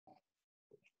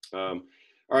All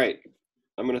right,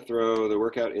 I'm going to throw the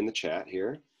workout in the chat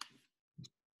here.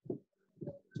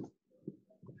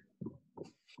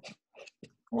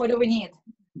 What do we need?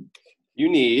 You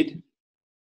need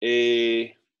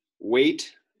a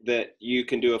weight that you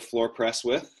can do a floor press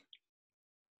with,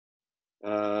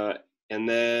 and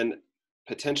then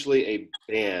potentially a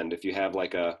band. If you have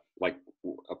like a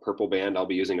purple band, I'll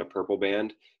be using a purple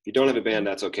band. If you don't have a band,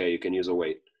 that's okay. You can use a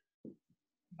weight.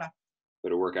 Okay. But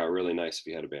it'll work out really nice if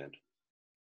you had a band.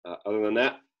 Other than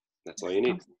that, that's all you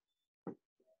need.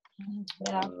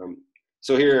 Yeah.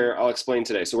 So here, I'll explain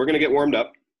today. So we're going to get warmed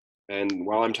up. And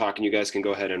while I'm talking, you guys can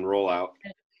go ahead and roll out.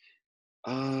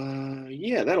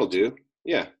 Yeah, that'll do.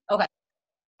 Yeah. Okay.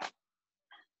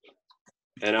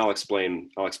 And I'll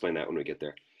explain that when we get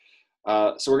there.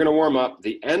 So we're going to warm up.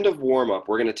 The end of warm up,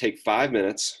 we're going to take 5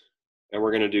 minutes, and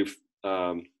we're going to do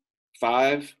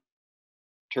 5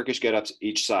 Turkish get-ups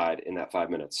each side in that 5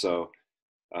 minutes. So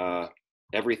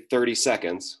every 30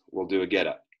 seconds, we'll do a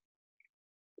get-up.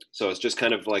 So it's just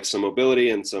kind of like some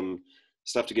mobility and some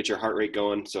stuff to get your heart rate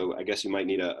going. So I guess you might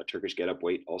need a Turkish get-up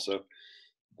weight also.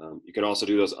 You can also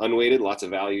do those unweighted, lots of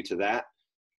value to that.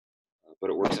 But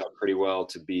it works out pretty well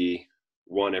to be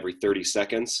one every 30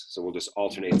 seconds. So we'll just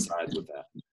alternate sides with that.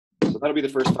 So that'll be the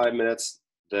first 5 minutes.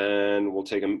 Then we'll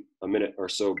take a minute or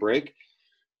so break.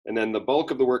 And then the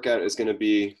bulk of the workout is going to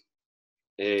be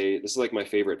this is like my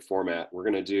favorite format. We're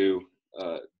going to do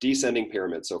descending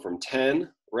pyramid. So from 10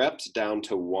 reps down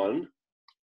to 1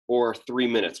 or 3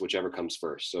 minutes, whichever comes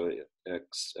first. So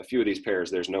a few of these pairs,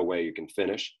 there's no way you can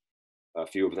finish. A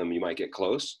few of them you might get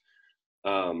close.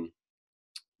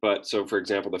 But so for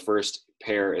example, the first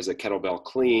pair is a kettlebell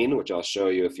clean, which I'll show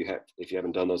you if you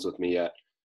haven't done those with me yet,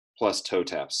 plus toe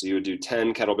taps. So you would do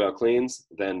 10 kettlebell cleans,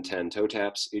 then 10 toe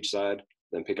taps each side,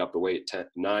 then pick up the weight,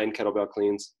 9 kettlebell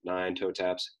cleans, 9 toe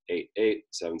taps, 8, 8,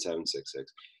 7, 7, 6,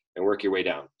 6, and work your way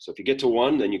down. So if you get to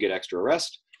 1, then you get extra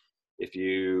rest. If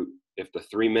the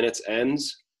 3 minutes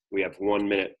ends, we have 1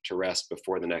 minute to rest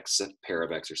before the next pair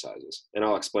of exercises. And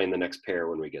I'll explain the next pair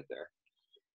when we get there.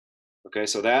 Okay,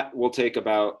 so that will take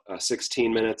about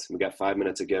 16 minutes. We got 5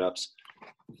 minutes of get-ups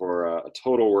for a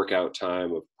total workout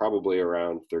time of probably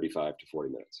around 35 to 40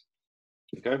 minutes.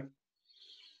 Okay?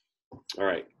 All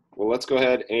right, well, let's go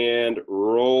ahead and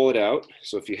roll it out.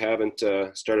 So if you haven't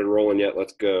started rolling yet,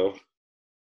 let's go.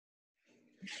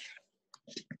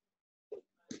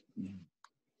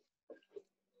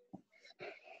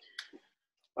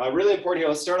 Really important here,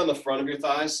 let's start on the front of your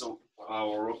thighs. So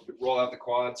we'll roll out the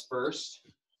quads first.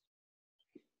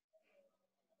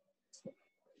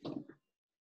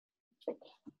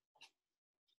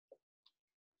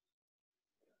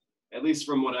 At least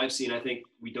from what I've seen, I think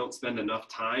we don't spend enough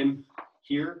time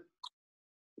here.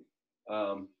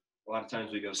 A lot of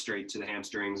times we go straight to the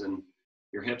hamstrings and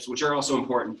your hips, which are also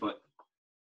important, but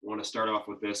we want to start off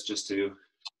with this just to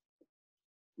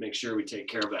make sure we take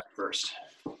care of that first.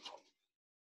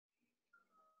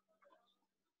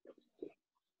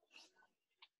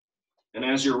 And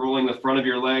as you're rolling the front of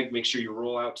your leg, make sure you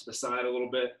roll out to the side a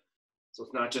little bit. So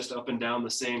it's not just up and down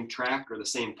the same track or the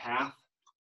same path.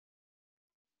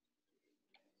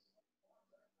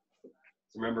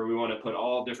 So remember, we want to put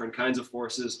all different kinds of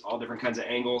forces, all different kinds of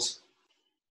angles.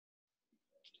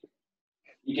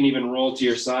 You can even roll to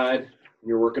your side.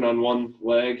 You're working on one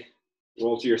leg,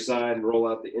 roll to your side and roll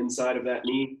out the inside of that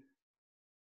knee.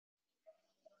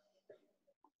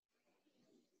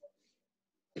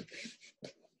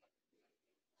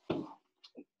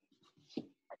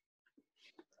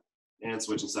 And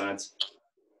switching sides.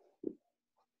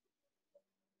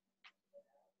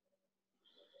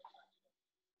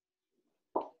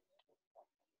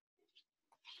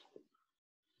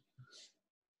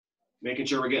 Making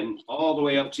sure we're getting all the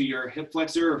way up to your hip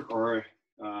flexor or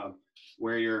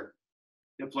where your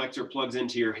hip flexor plugs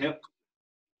into your hip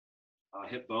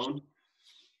bone.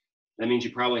 That means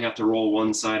you probably have to roll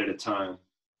one side at a time.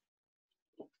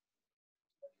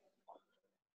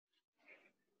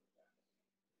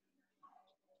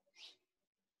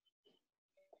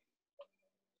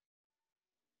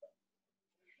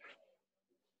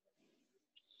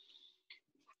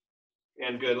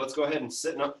 And good, let's go ahead and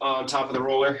sit up on top of the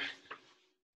roller.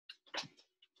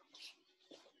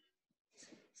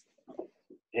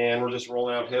 And we're just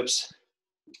rolling out hips.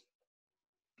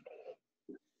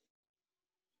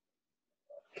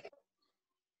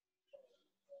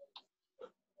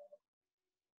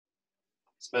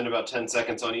 Spend about 10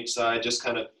 seconds on each side, just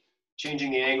kind of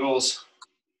changing the angles,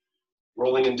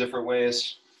 rolling in different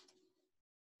ways.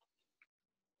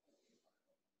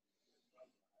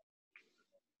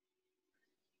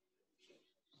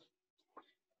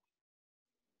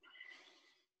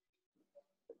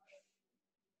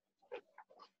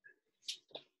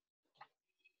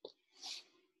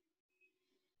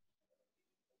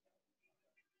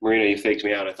 Marina, you faked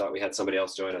me out. I thought we had somebody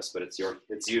else join us, but it's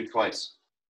you twice.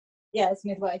 Yeah, it's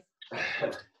me twice.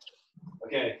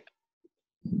 Okay.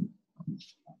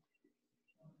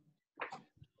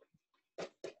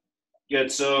 Good.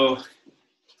 So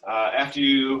after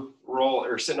you roll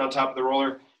or sitting on top of the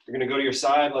roller, you're going to go to your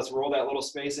side. Let's roll that little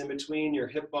space in between your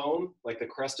hip bone, like the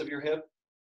crest of your hip,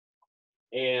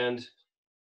 and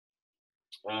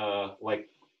like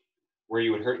where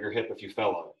you would hurt your hip if you fell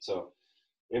on it. So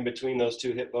in between those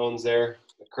two hip bones there,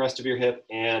 the crest of your hip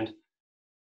and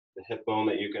the hip bone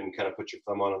that you can kind of put your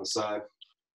thumb on the side.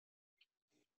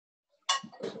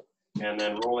 And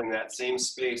then rolling that same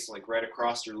space like right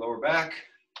across your lower back.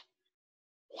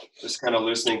 Just kind of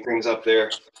loosening things up there.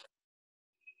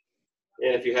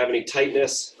 And if you have any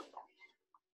tightness,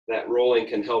 that rolling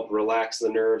can help relax the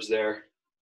nerves there.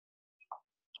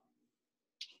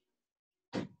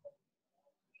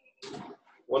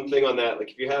 One thing on that,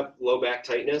 like if you have low back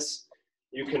tightness,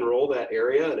 you can roll that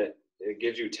area and it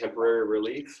gives you temporary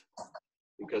relief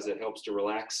because it helps to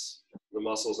relax the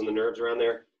muscles and the nerves around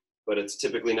there, but it's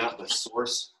typically not the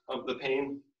source of the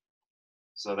pain.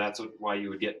 So that's why you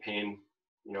would get pain,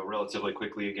 relatively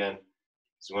quickly again.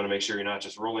 So you want to make sure you're not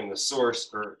just rolling the source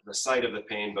or the site of the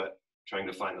pain, but trying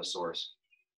to find the source.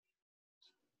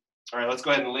 All right, let's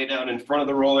go ahead and lay down in front of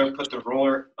the roller. Put the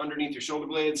roller underneath your shoulder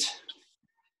blades.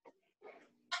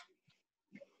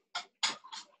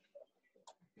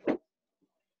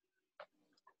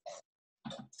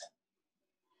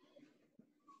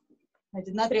 I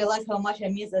did not realize how much I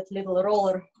missed that little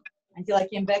roller until I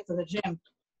came back to the gym.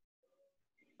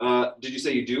 Did you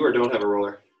say you do or don't have a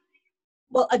roller?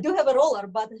 Well, I do have a roller,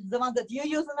 but the one that you're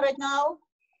using right now,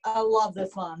 I love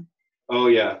this one. Oh,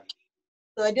 yeah.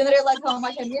 So I didn't realize how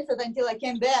much I missed it until I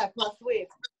came back last week.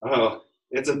 Oh,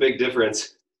 it's a big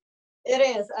difference. It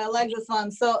is. I like this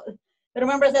one. So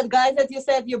remember that guy that you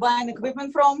said you're buying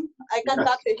equipment from? I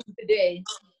contacted him today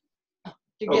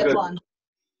to get good. one.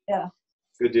 Yeah.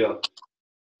 Good deal.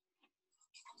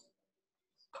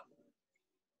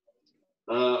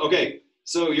 Okay,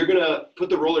 so you're gonna put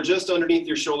the roller just underneath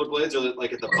your shoulder blades, or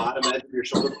like at the bottom edge of your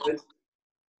shoulder blades.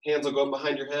 Hands will go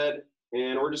behind your head,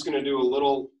 and we're just gonna do a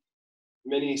little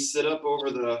mini sit-up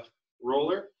over the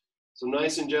roller. So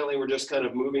nice and gently, we're just kind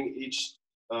of moving each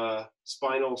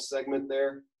spinal segment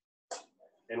there,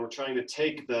 and we're trying to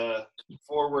take the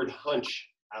forward hunch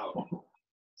out.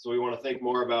 So we want to think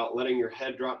more about letting your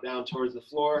head drop down towards the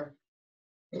floor.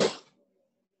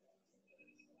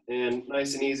 And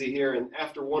nice and easy here. And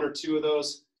after one or two of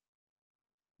those,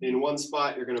 in one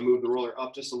spot, you're going to move the roller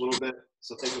up just a little bit.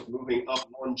 So think of moving up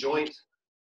one joint.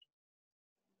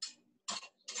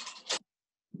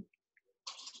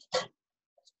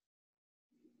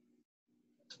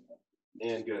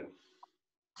 And good.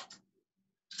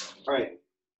 All right.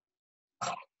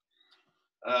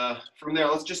 From there,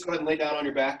 let's just go ahead and lay down on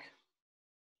your back.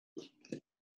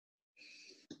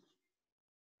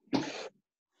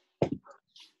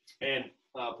 And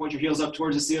point your heels up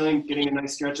towards the ceiling, getting a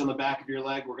nice stretch on the back of your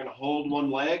leg. We're going to hold one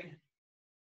leg.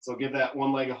 So give that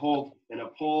one leg a hold and a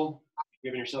pull.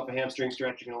 Giving yourself a hamstring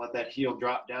stretch. You're going to let that heel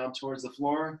drop down towards the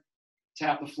floor.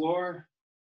 Tap the floor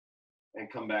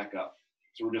and come back up.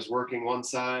 So we're just working one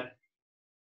side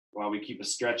while we keep a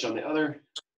stretch on the other.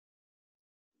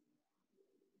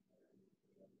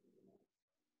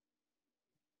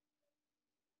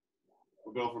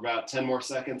 We'll go for about 10 more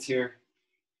seconds here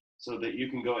so that you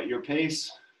can go at your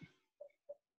pace.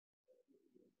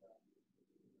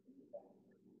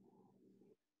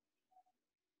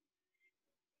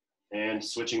 And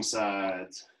switching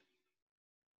sides.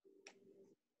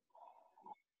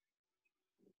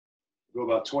 Go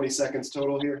about 20 seconds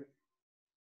total here.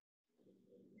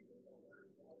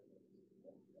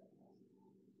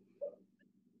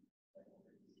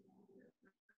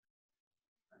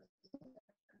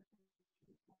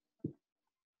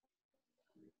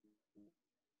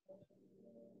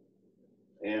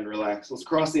 And relax. Let's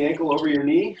cross the ankle over your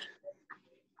knee.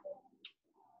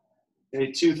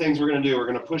 Okay, two things we're going to do. We're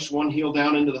going to push one heel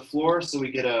down into the floor so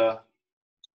we get a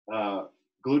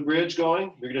glute bridge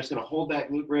going. You're just going to hold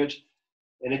that glute bridge.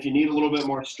 And if you need a little bit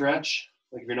more stretch,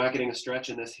 like if you're not getting a stretch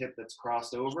in this hip that's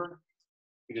crossed over,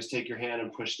 you just take your hand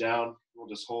and push down. We'll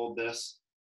just hold this.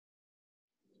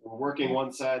 We're working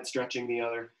one side, stretching the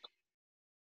other.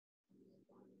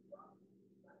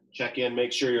 Check in,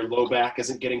 make sure your low back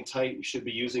isn't getting tight. You should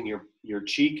be using your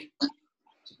cheek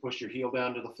to push your heel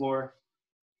down to the floor.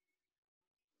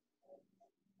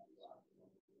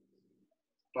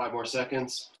 5 more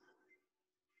seconds.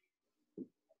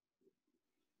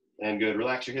 And good,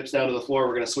 relax your hips down to the floor.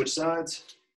 We're gonna switch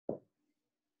sides.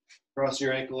 Cross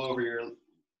your ankle over your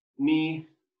knee.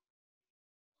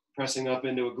 pressing up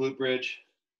into a glute bridge.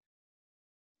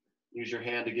 Use your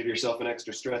hand to give yourself an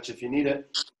extra stretch if you need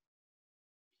it.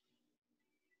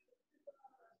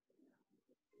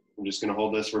 I'm just going to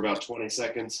hold this for about 20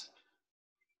 seconds.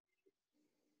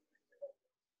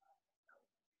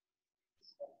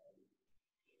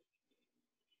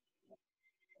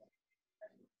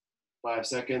 5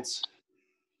 seconds.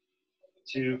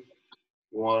 2,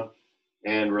 1,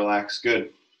 and relax. Good.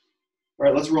 All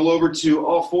right, let's roll over to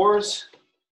all fours.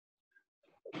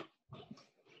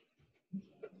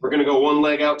 We're going to go one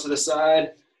leg out to the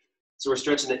side. So we're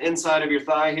stretching the inside of your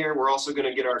thigh here. We're also going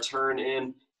to get our turn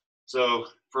in. So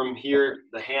from here,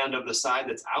 the hand of the side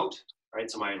that's out, right?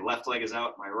 So my left leg is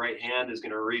out. My right hand is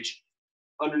going to reach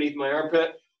underneath my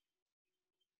armpit.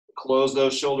 Close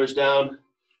those shoulders down.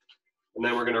 And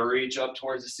then we're going to reach up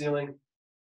towards the ceiling.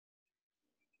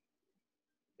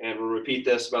 And we'll repeat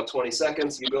this about 20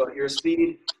 seconds. You go at your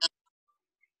speed.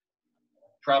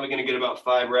 Probably going to get about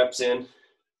 5 reps in.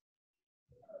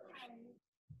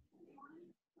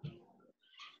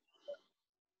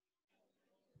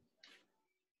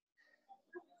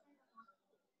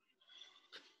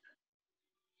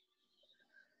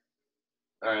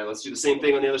 All right, let's do the same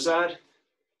thing on the other side.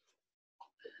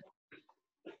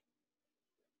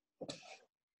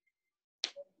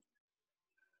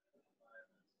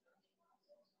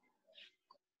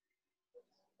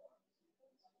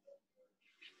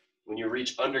 When you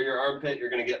reach under your armpit,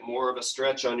 you're going to get more of a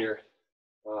stretch on your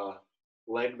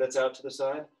leg that's out to the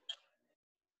side.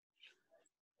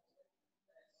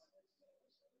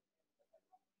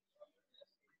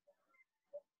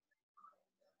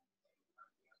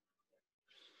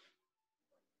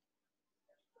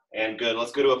 And good,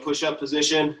 let's go to a push-up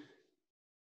position.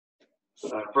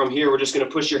 From here, we're just going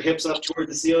to push your hips up toward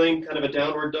the ceiling, kind of a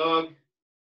downward dog.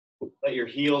 Let your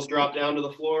heels drop down to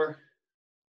the floor.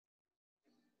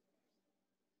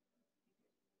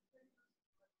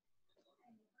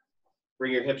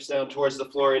 Bring your hips down towards the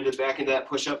floor, back into that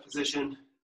push-up position.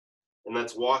 And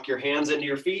let's walk your hands into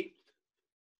your feet.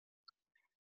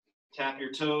 Tap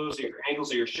your toes or your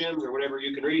ankles or your shins or whatever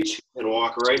you can reach and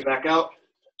walk right back out.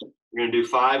 We're going to do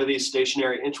 5 of these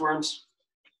stationary inchworms.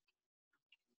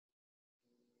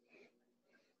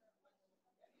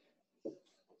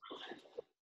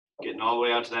 Getting all the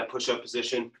way out to that push-up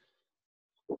position.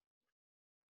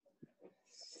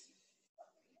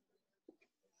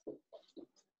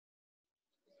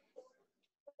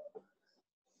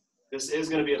 This is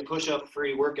going to be a push-up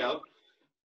free workout.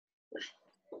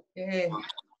 Yeah.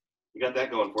 You got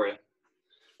that going for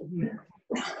you.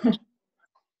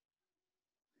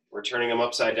 We're turning them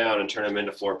upside down and turn them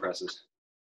into floor presses.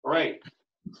 All right,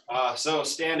 so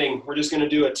standing, we're just going to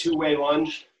do a 2-way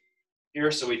lunge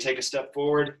here. So we take a step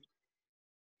forward,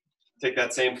 take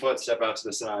that same foot, step out to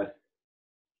the side.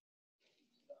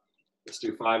 Let's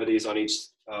do 5 of these on each,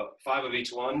 5 of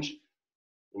each lunge,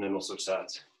 and then we'll switch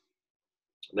sides.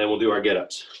 And then we'll do our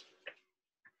get-ups.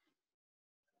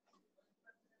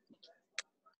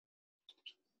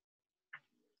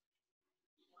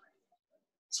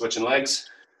 Switching legs.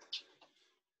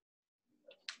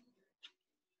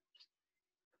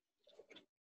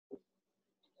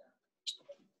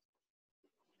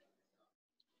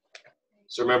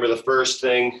 So remember, the first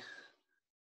thing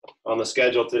on the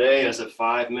schedule today is a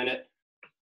 5-minute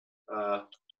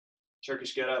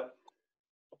Turkish get-up,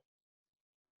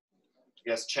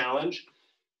 challenge.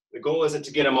 The goal isn't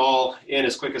to get them all in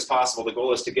as quick as possible. The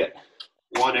goal is to get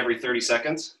 1 every 30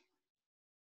 seconds.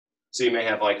 So you may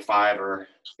have like 5 or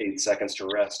 8 seconds to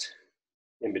rest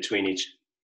in between each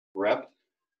rep.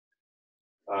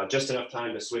 Just enough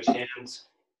time to switch hands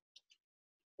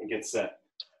and get set.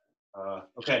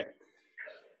 Okay.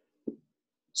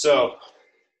 So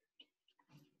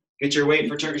get your weight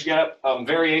for Turkish get-up.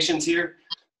 Variations here.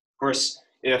 Of course,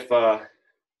 if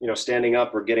standing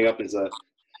up or getting up is an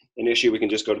issue, we can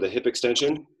just go to the hip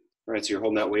extension. All right, so you're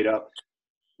holding that weight up.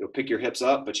 You'll pick your hips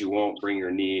up, but you won't bring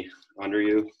your knee under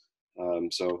you.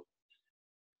 So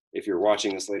if you're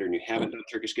watching this later and you haven't done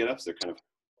Turkish get-ups, they're kind of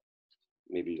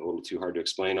maybe a little too hard to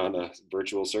explain on a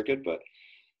virtual circuit, but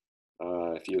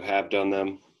if you have done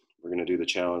them, we're going to do the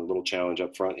challenge, little challenge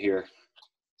up front here.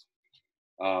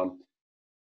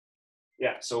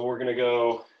 So we're going to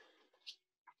go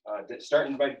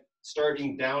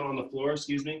starting down on the floor,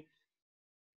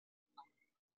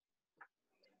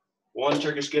 1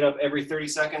 Turkish get-up every 30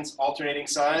 seconds, alternating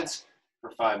sides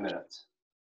for 5 minutes.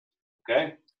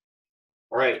 Okay?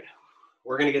 All right,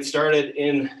 we're going to get started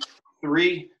in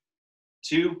 3,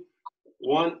 2,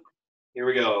 1. Here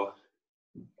we go.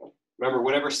 Remember,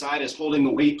 whatever side is holding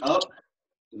the weight up,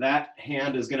 that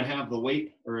hand is going to have the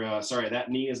weight, or that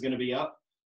knee is going to be up.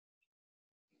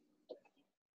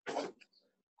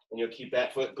 And you'll keep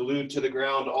that foot glued to the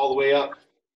ground all the way up,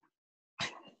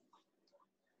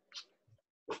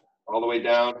 all the way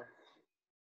down.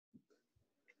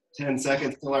 10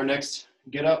 seconds till our next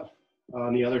get up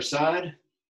on the other side.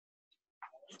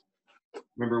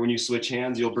 Remember, when you switch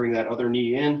hands, you'll bring that other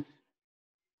knee in.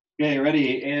 Okay,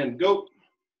 ready, and go.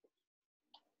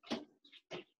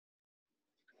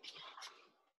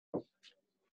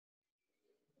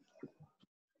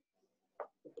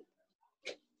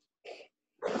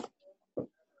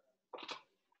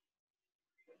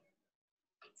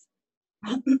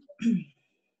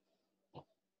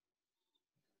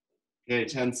 Okay,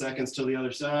 10 seconds till the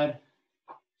other side.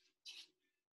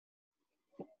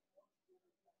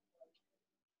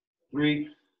 Three,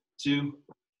 two,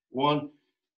 one.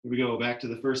 Here we go, back to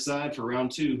the first side for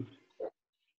round 2.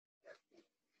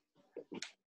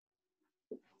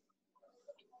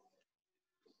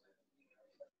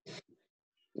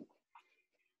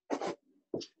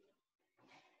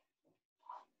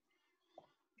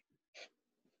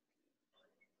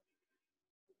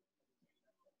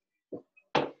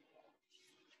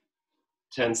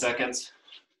 Ten seconds.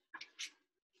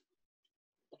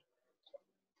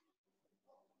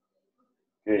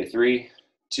 Okay, 3,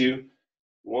 2,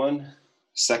 1.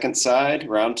 Second side,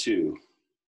 round 2.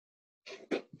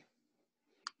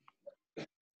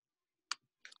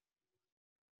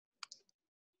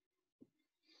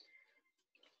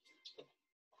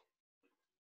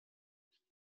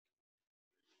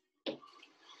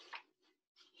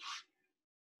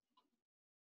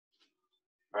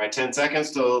 All right, 10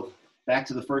 seconds till back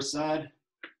to the first side.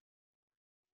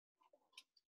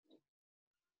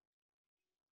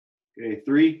 Okay,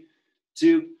 3,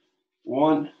 2,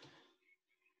 1.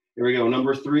 Here we go,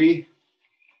 number 3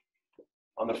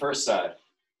 on the first side.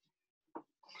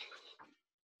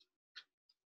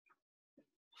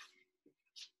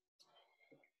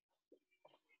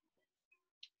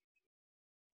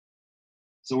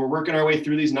 So we're working our way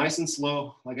through these nice and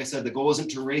slow. Like I said, the goal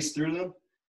isn't to race through them.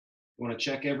 You want to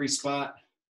check every spot.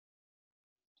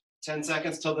 10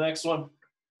 seconds till the next one.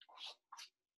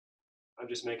 I'm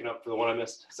just making up for the one I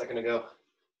missed a second ago.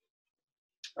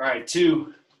 All right,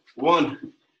 2,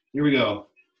 1. Here we go.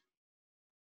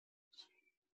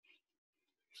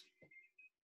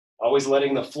 Always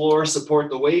letting the floor support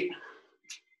the weight.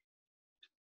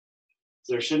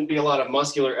 So there shouldn't be a lot of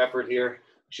muscular effort here.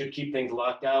 Should keep things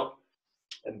locked out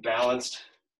and balanced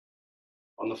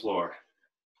on the floor.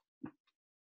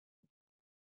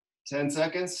 10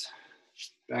 seconds.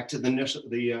 Back to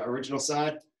the original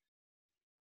side.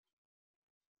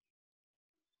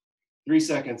 3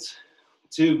 seconds.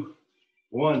 2,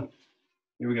 1.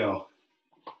 Here we go.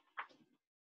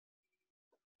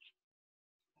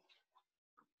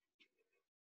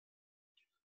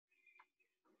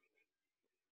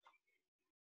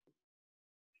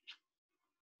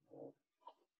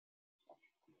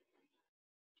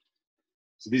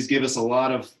 So these give us a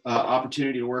lot of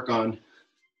opportunity to work on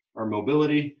our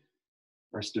mobility,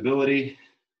 our stability,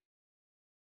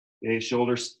 okay,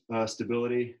 shoulder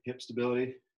stability, hip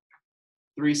stability.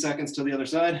 3 seconds to the other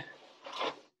side.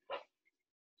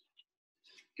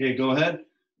 Okay, go ahead.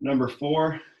 Number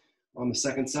 4 on the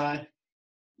second side.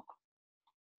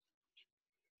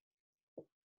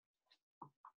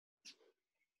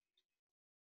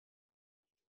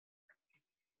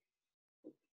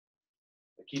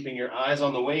 Keeping your eyes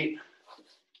on the weight.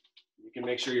 You can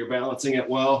make sure you're balancing it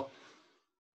well.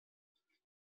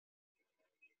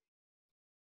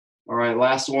 All right,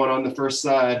 last one on the first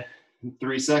side.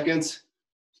 3 seconds.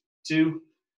 2,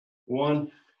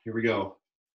 1. Here we go.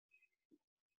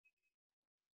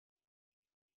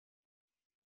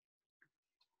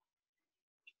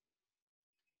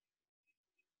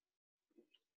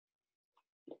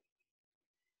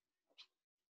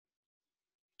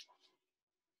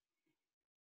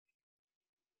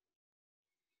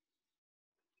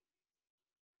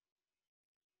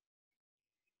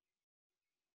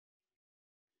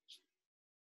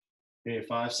 Okay,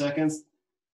 5 seconds.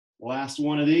 Last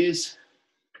one of these.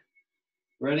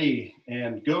 Ready,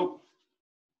 and go.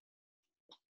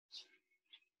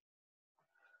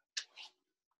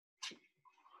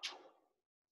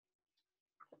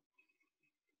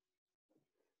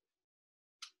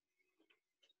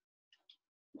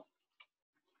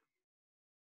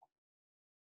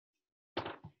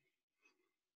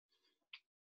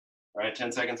 All right,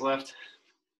 10 seconds left.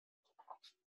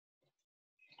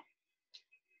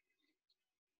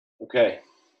 Okay,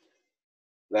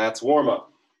 that's warm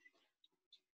up.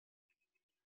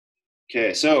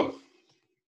 Okay, so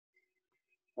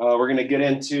we're gonna get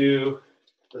into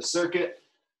the circuit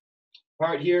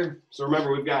part here. So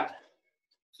remember, we've got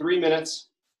 3 minutes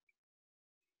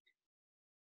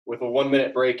with a 1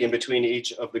 minute break in between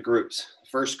each of the groups.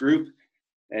 First group,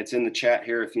 and it's in the chat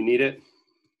here if you need it.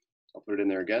 I'll put it in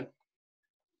there again.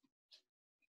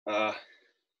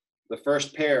 The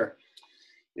first pair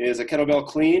is a kettlebell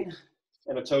clean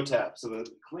and a toe tap. So the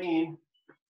clean,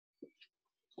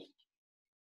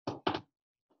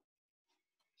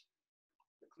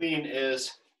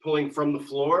 is pulling from the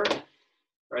floor,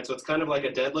 right? So it's kind of like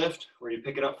a deadlift where you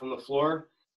pick it up from the floor,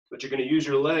 but you're going to use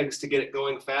your legs to get it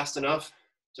going fast enough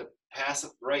to pass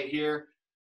it right here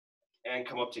and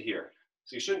come up to here.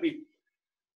 So you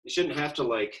shouldn't have to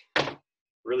like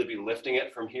really be lifting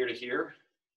it from here to here.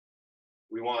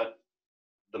 We want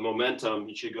the momentum.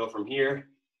 You should go from here,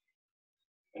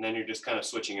 and then you're just kind of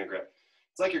switching your grip.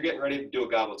 It's like you're getting ready to do a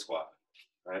goblet squat,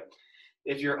 right?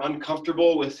 If you're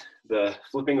uncomfortable with the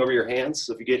flipping over your hands,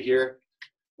 so if you get here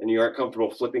and you aren't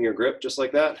comfortable flipping your grip just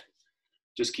like that,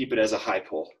 just keep it as a high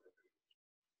pull.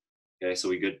 Okay, so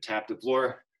we could tap the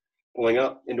floor, pulling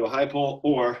up into a high pull,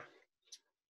 or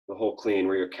the whole clean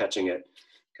where you're catching it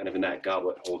kind of in that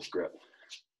goblet hold grip.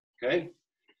 Okay,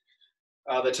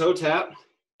 the toe tap,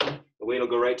 the weight will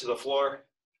go right to the floor,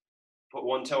 put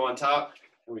one toe on top,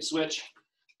 and we switch.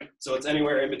 So it's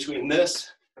anywhere in between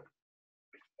this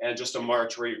and just a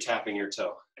march where you're tapping your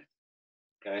toe.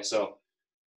 Okay, so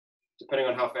depending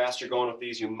on how fast you're going with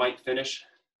these, you might finish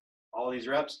all of these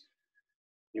reps.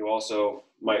 You also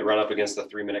might run up against the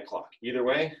 3-minute clock. Either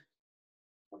way,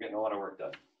 we're getting a lot of work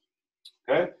done.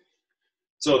 Okay,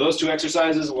 so those two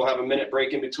exercises, we'll have a minute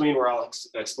break in between where I'll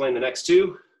explain the next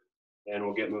two, and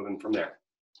we'll get moving from there.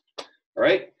 All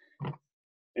right,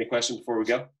 any questions before we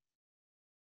go?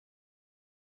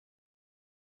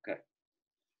 Okay.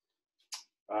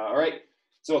 All right,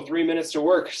 so 3 minutes to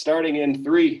work, starting in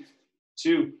 3,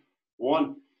 2,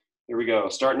 1. Here we go.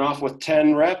 Starting off with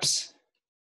 10 reps,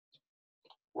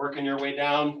 working your way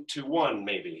down to 1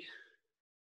 maybe.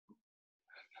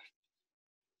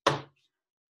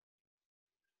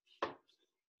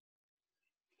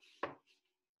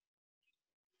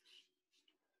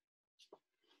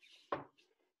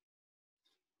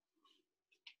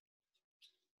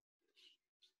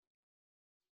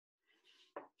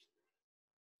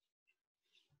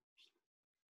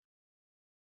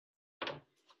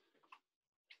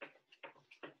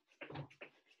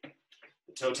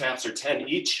 The toe taps are 10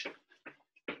 each.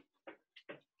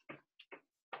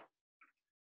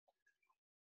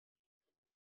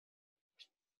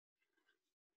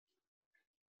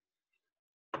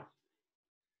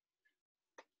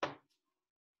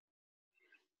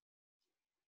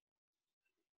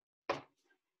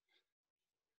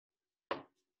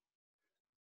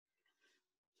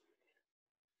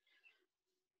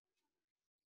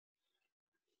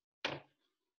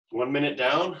 One minute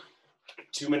down,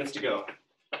 2 minutes to go.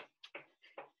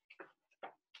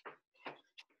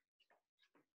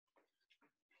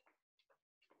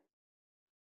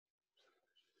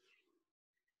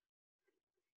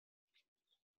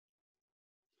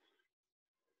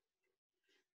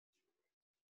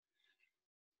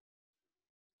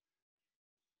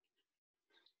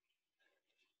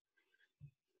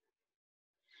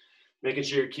 Making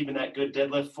sure you're keeping that good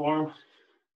deadlift form.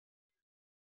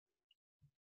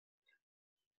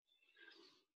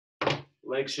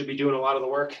 Legs should be doing a lot of the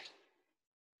work.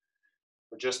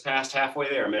 We're just past halfway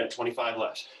there, 1:25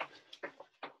 left.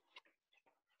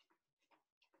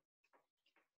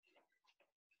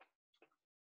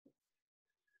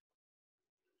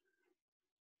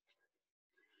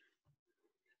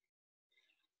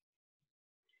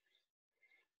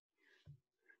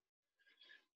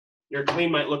 Your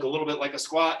clean might look a little bit like a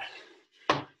squat,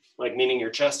 like meaning your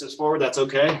chest is forward. That's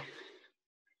okay.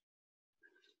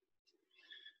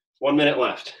 1 minute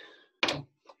left.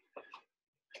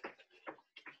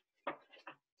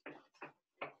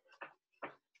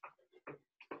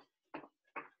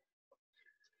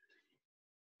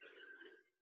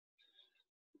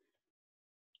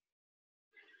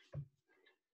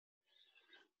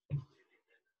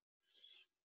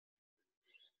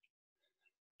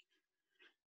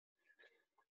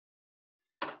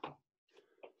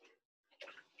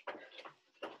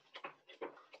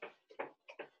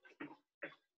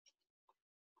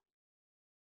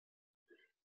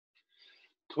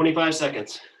 "25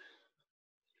 seconds.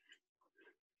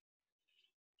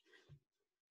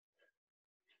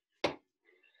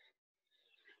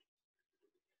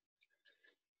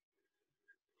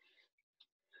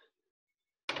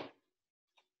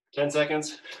 "10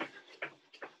 seconds.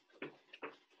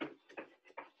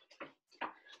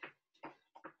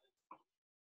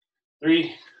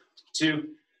 Three,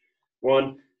 2,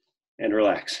 1, and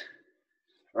relax.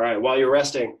 All right, while you're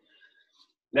resting,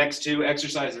 next two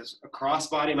exercises, a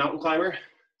cross-body mountain climber.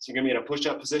 So you're gonna be in a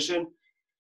push-up position.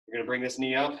 You're gonna bring this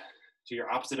knee up to your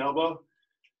opposite elbow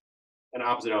and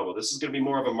opposite elbow. This is gonna be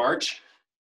more of a march.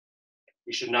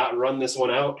 You should not run this one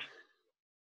out.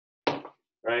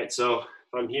 Right, so if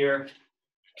I'm here,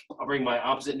 I'll bring my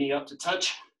opposite knee up to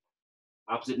touch,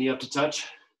 opposite knee up to touch,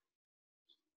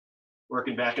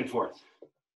 working back and forth.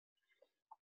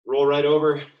 Roll right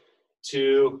over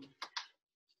to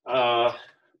a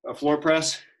floor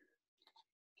press.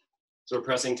 So we're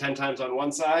pressing 10 times on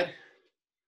one side,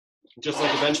 just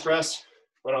like a bench press,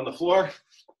 but on the floor.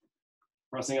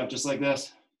 Pressing up just like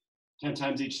this, 10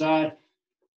 times each side.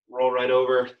 Roll right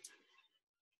over,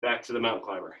 back to the mountain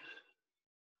climber.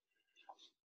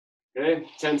 Okay,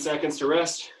 10 seconds to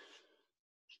rest.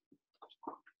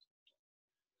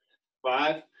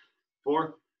 5,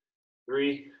 4,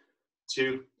 3,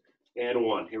 2, and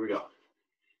 1. Here we go.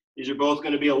 These are both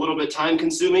going to be a little bit time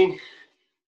consuming.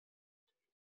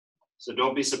 So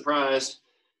don't be surprised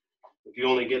if you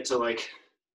only get to like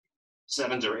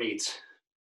 7s or 8s.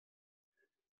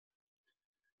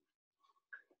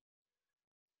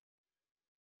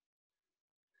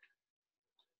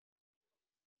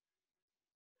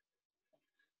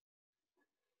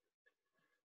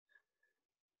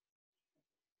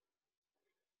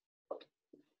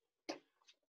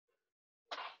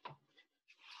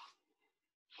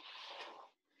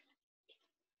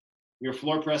 Your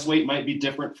floor press weight might be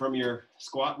different from your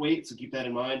squat weight, so keep that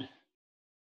in mind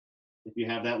if you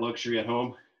have that luxury at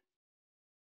home.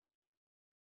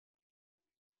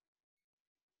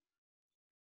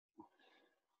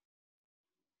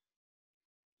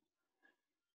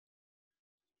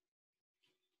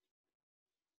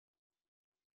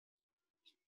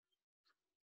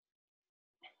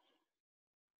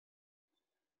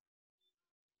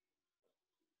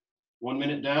 One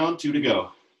minute down, 2 to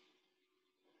go.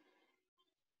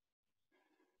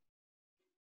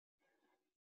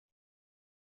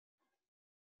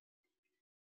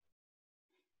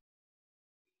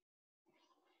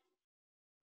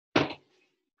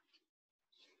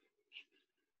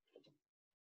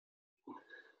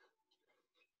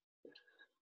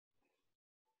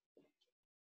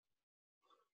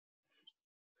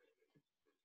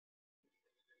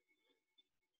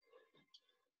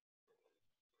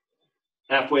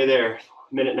 Halfway there,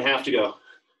 minute and a half to go.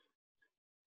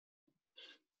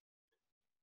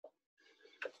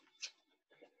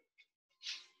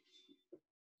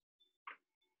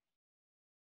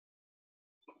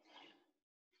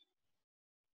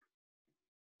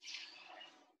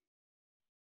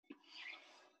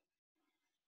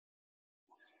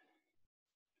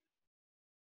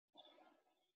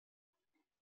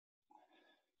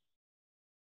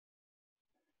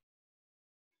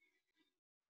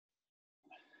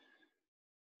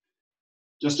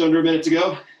 Just under a minute to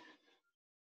go.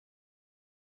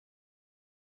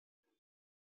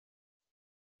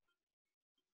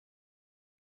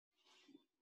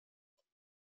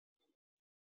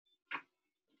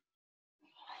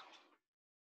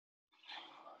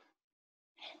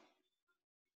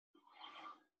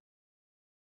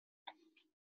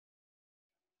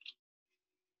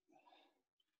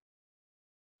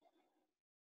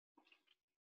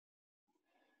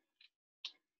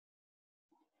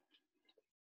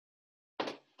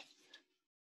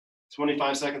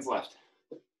 $25 seconds left.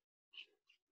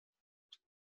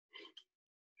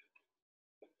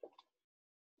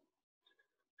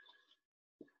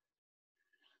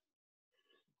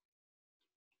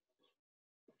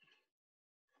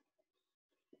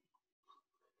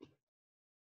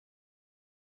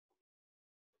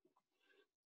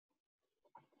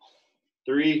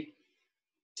 Three,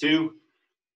 2,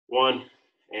 1,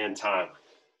 and time.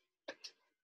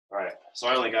 All right, so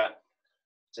I only got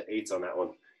to 8s on that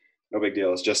one. No big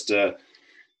deal. It's just a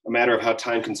matter of how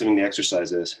time consuming the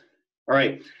exercise is. All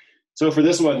right, so for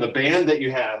this one, the band that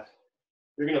you have,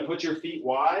 you're gonna put your feet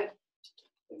wide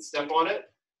and step on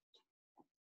it.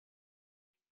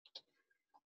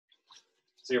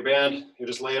 So your band, you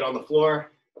just lay it on the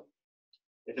floor.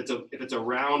 If it's a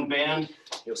round band,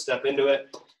 you'll step into it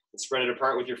and spread it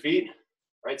apart with your feet. All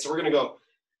right, so we're gonna go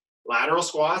lateral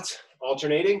squats,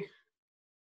 alternating.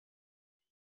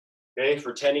 Okay,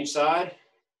 for 10 each side.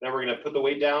 Then we're gonna put the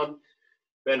weight down,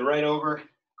 bend right over,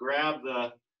 grab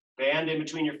the band in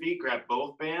between your feet, grab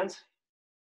both bands,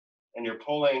 and you're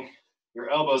pulling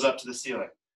your elbows up to the ceiling.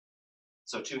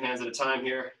 So 2 hands at a time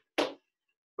here.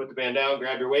 Put the band down,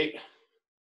 grab your weight,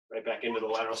 right back into the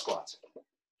lateral squats.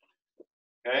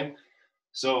 Okay,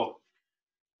 so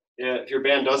if your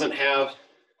band doesn't have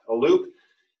a loop,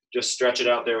 just stretch it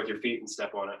out there with your feet and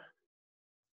step on it.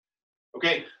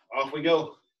 Okay, off we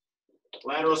go.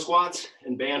 Lateral squats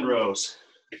and band rows.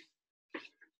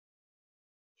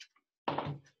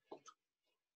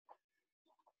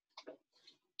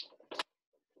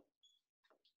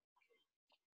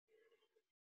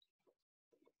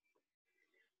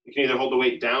 You can either hold the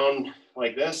weight down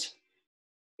like this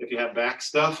if you have back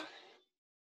stuff,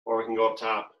 or we can go up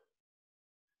top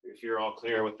if you're all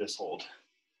clear with this hold.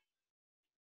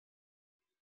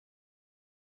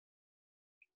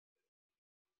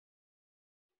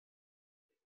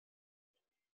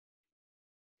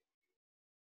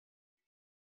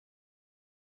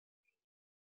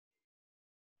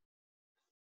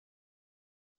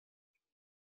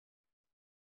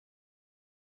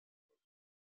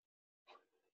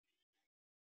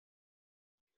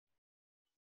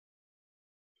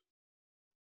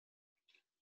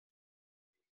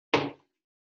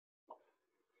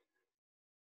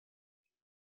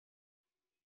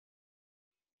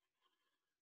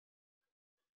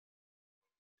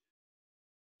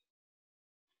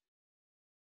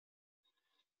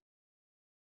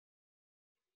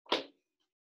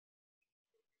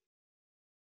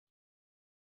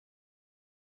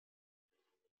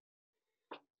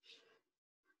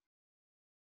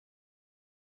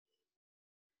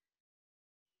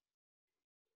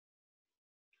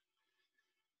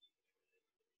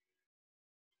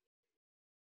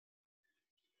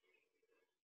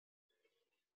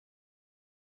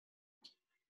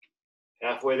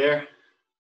 Halfway there.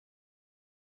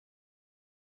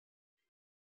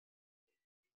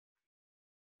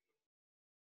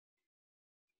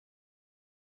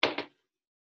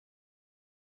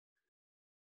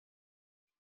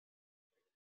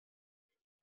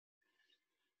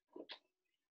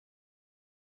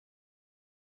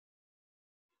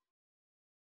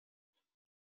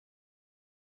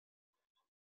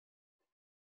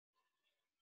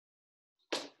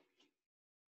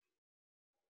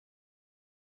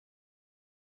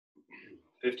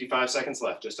 $55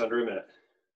 left, just under a minute.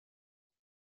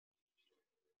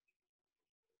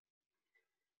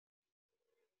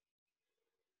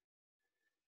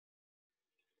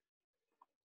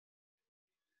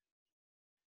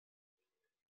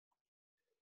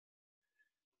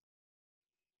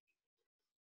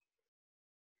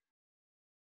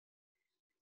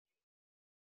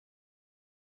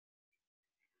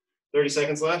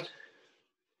 $30 left.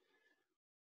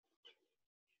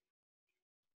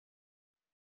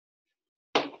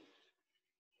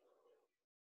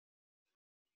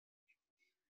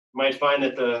 You might find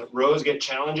that the rows get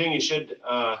challenging. You should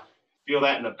feel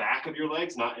that in the back of your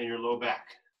legs, not in your low back.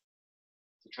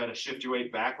 So try to shift your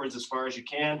weight backwards as far as you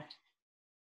can.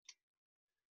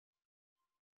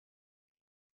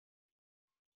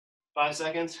 Five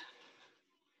seconds.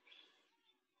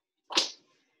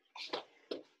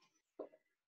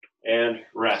 And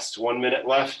rest. 1 minute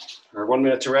left, or 1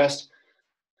 minute to rest.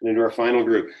 And into our final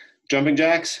group. Jumping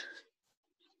jacks.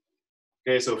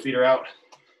 Okay, so feet are out.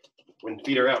 When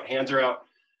feet are out, hands are out.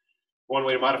 One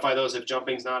way to modify those if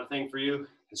jumping's not a thing for you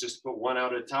is just to put one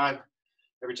out at a time.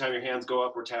 Every time your hands go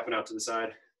up, we're tapping out to the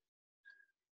side.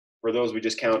 For those, we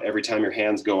just count every time your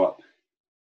hands go up.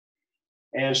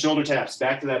 And shoulder taps,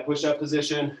 back to that push-up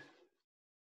position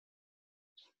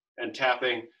and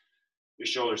tapping your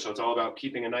shoulders. So it's all about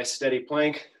keeping a nice steady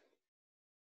plank,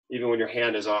 even when your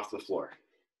hand is off the floor.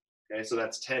 Okay, so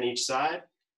that's 10 each side,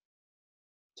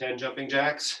 10 jumping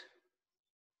jacks.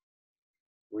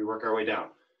 We work our way down.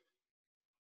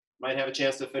 Might have a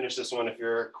chance to finish this one if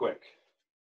you're quick.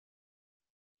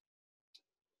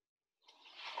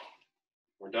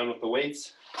 We're done with the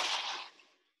weights.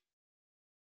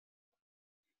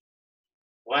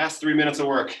 Last 3 minutes of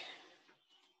work.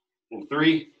 In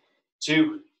 3,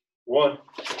 2, 1,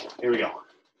 here we go.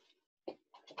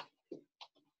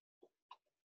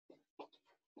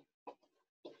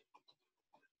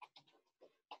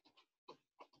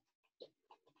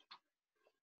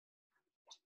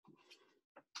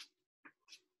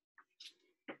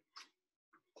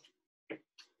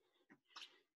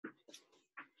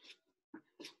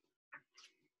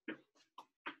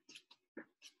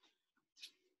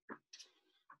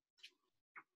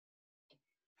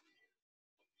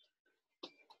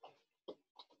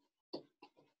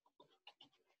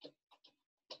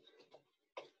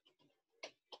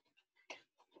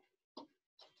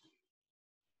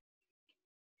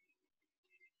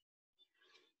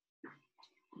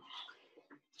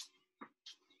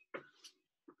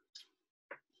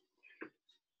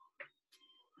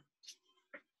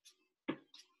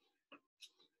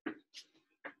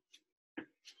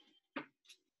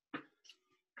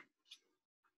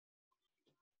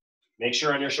 Make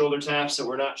sure on your shoulder taps that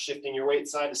we're not shifting your weight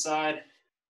side to side.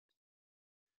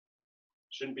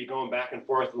 Shouldn't be going back and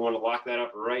forth. We want to lock that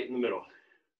up right in the middle.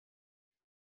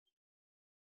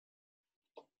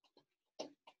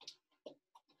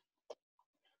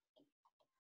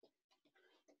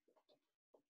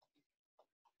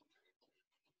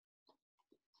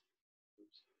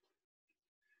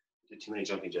 too many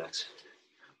jumping jacks.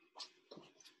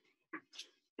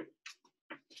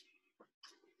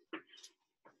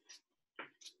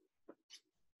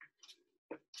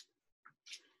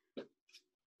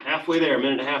 Halfway there, a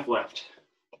minute and a half left.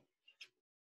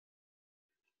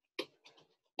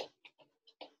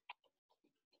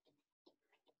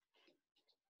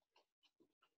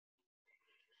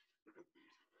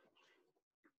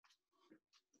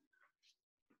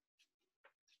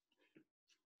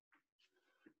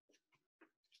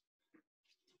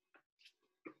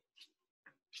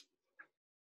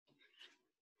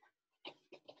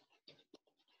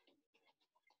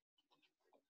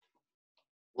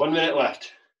 One minute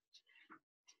left.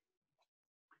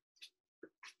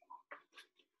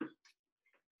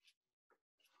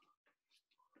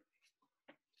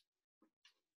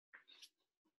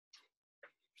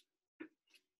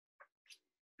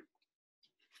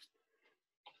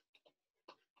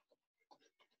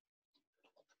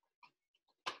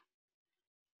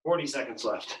 Forty seconds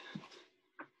left.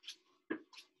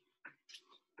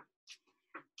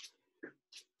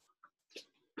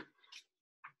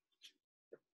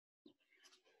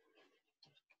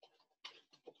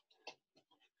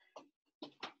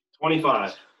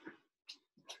 $25.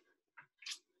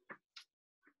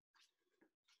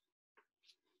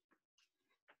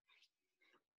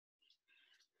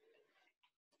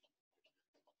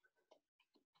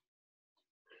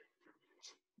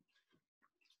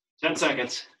 $10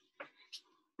 seconds.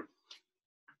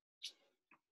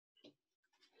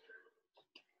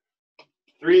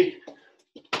 3,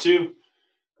 2,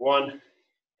 1,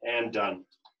 and done.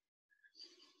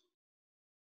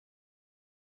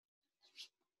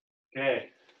 Okay.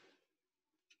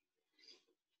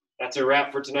 That's a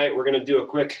wrap for tonight. We're going to do a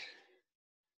quick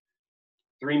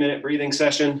 3-minute breathing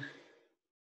session.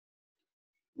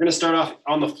 We're going to start off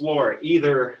on the floor,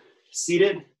 either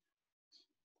seated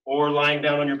or lying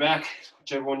down on your back,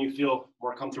 whichever one you feel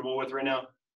more comfortable with right now.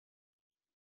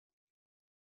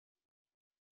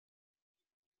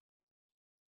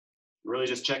 Really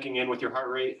just checking in with your heart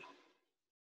rate.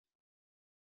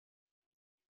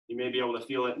 You may be able to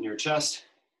feel it in your chest,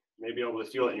 you may be able to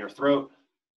feel it in your throat.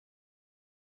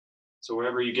 So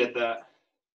wherever you get that,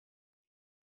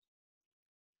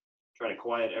 try to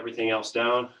quiet everything else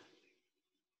down.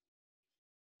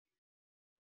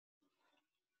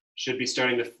 Should be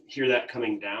starting to hear that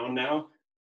coming down now.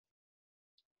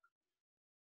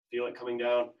 Feel it coming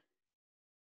down.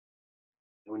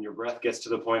 And when your breath gets to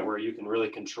the point where you can really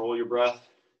control your breath,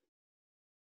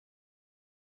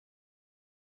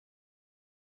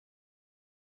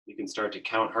 you can start to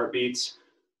count heartbeats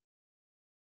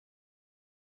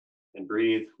and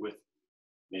breathe with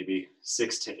maybe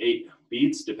 6 to 8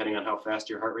 beats, depending on how fast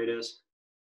your heart rate is.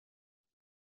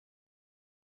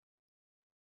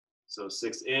 So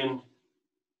 6 in,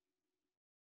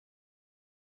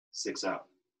 6 out.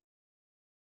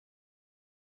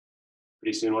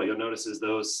 Pretty soon what you'll notice is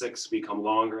those 6 become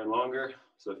longer and longer.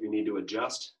 So if you need to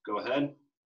adjust, go ahead.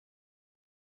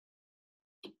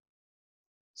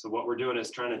 So what we're doing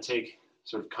is trying to take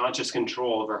sort of conscious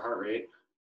control of our heart rate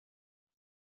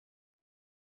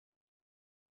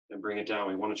and bring it down.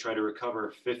 We want to try to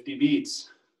recover 50 beats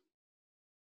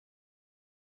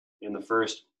in the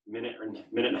first minute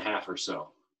and a half or so.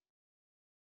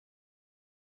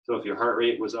 So if your heart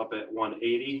rate was up at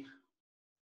 180,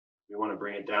 we want to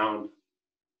bring it down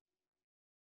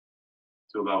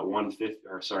to about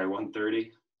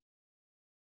 130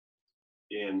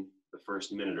 in the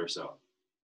first minute or so.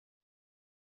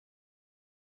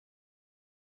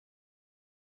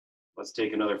 Let's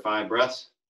take another 5 breaths.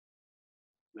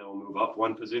 Then we'll move up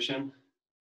 1 position.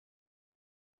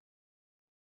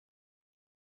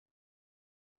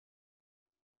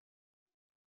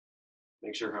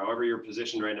 Make sure, however you're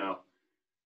positioned right now,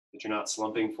 that you're not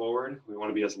slumping forward. We want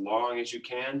to be as long as you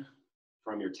can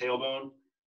from your tailbone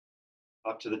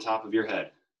up to the top of your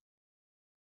head.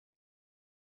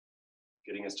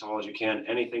 Getting as tall as you can.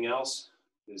 Anything else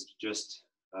is just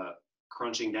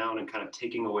crunching down and kind of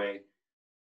taking away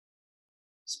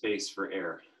space for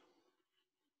air.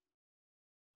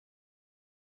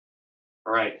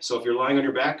 All right, so if you're lying on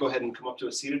your back, go ahead and come up to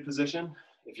a seated position.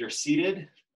 If you're seated,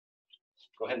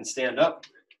 go ahead and stand up.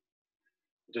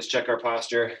 Just check our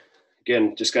posture.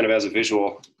 Again, just kind of as a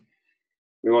visual,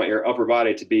 we want your upper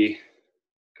body to be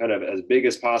kind of as big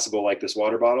as possible, like this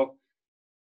water bottle.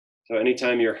 So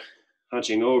anytime you're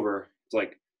hunching over, it's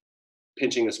like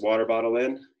pinching this water bottle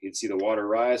in. You'd see the water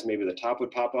rise, maybe the top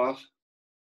would pop off.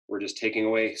 We're just taking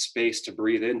away space to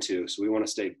breathe into. So we want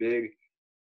to stay big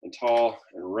and tall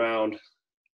and round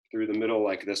through the middle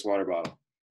like this water bottle.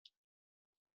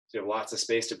 So you have lots of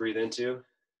space to breathe into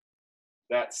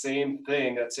that same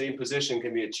thing, that same position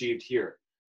can be achieved here.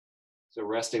 So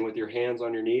resting with your hands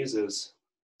on your knees is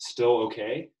still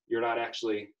okay. You're not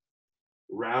actually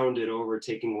rounded over,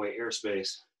 taking away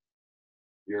airspace.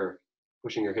 You're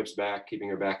pushing your hips back, keeping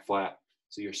your back flat.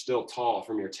 So you're still tall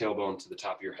from your tailbone to the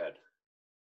top of your head.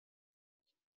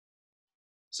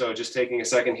 So just taking a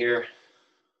second here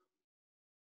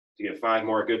to get 5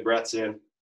 more good breaths in.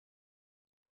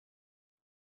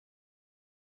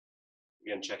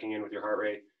 Again, checking in with your heart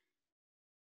rate.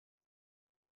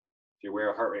 If you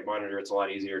wear a heart rate monitor, it's a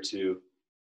lot easier to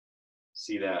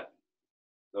see that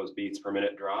those beats per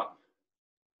minute drop.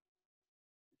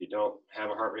 If you don't have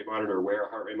a heart rate monitor or wear a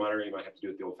heart rate monitor, you might have to do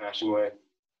it the old-fashioned way.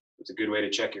 It's a good way to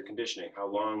check your conditioning. How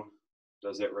long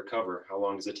does it recover? How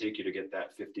long does it take you to get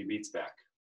that 50 beats back?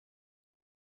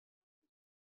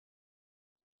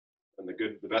 And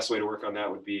the best way to work on that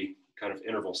would be kind of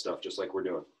interval stuff, just like we're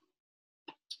doing.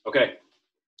 Okay,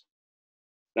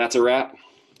 that's a wrap.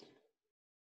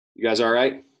 You guys all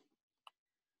right?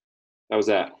 How was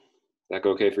that? That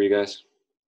go okay for you guys?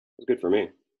 It was good for me.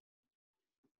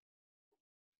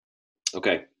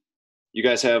 Okay, you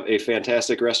guys have a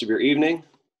fantastic rest of your evening,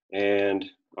 and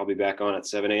I'll be back on at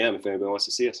 7 a.m. if anybody wants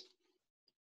to see us.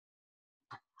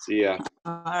 See ya.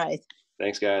 All right.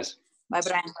 Thanks, guys. Bye,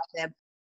 Brian. Deb.